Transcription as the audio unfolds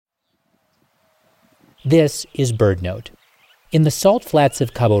This is BirdNote. In the salt flats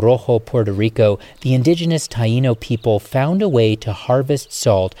of Cabo Rojo, Puerto Rico, the indigenous Taino people found a way to harvest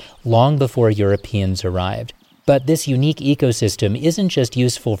salt long before Europeans arrived. But this unique ecosystem isn't just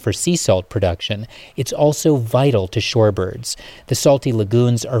useful for sea salt production, it's also vital to shorebirds. The salty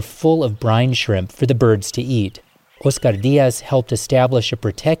lagoons are full of brine shrimp for the birds to eat. Oscar Diaz helped establish a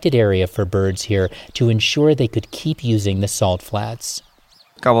protected area for birds here to ensure they could keep using the salt flats.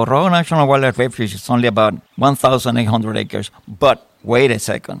 Cabo Rojo National Wildlife Refuge is only about 1,800 acres. But wait a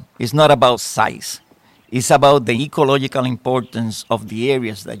second. It's not about size. It's about the ecological importance of the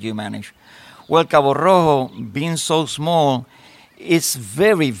areas that you manage. Well, Cabo Rojo, being so small, is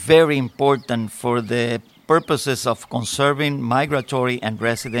very, very important for the purposes of conserving migratory and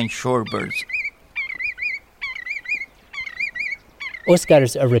resident shorebirds.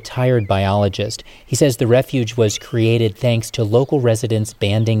 Oscar's a retired biologist. He says the refuge was created thanks to local residents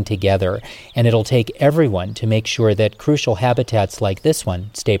banding together, and it'll take everyone to make sure that crucial habitats like this one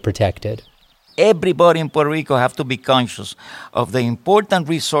stay protected. Everybody in Puerto Rico have to be conscious of the important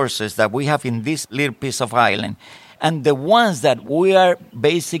resources that we have in this little piece of island and the ones that we are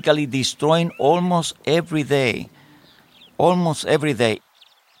basically destroying almost every day. Almost every day.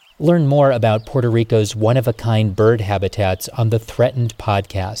 Learn more about Puerto Rico's one-of-a-kind bird habitats on the Threatened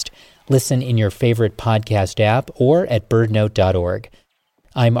podcast. Listen in your favorite podcast app or at birdnote.org.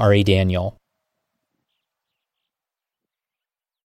 I'm Ari Daniel.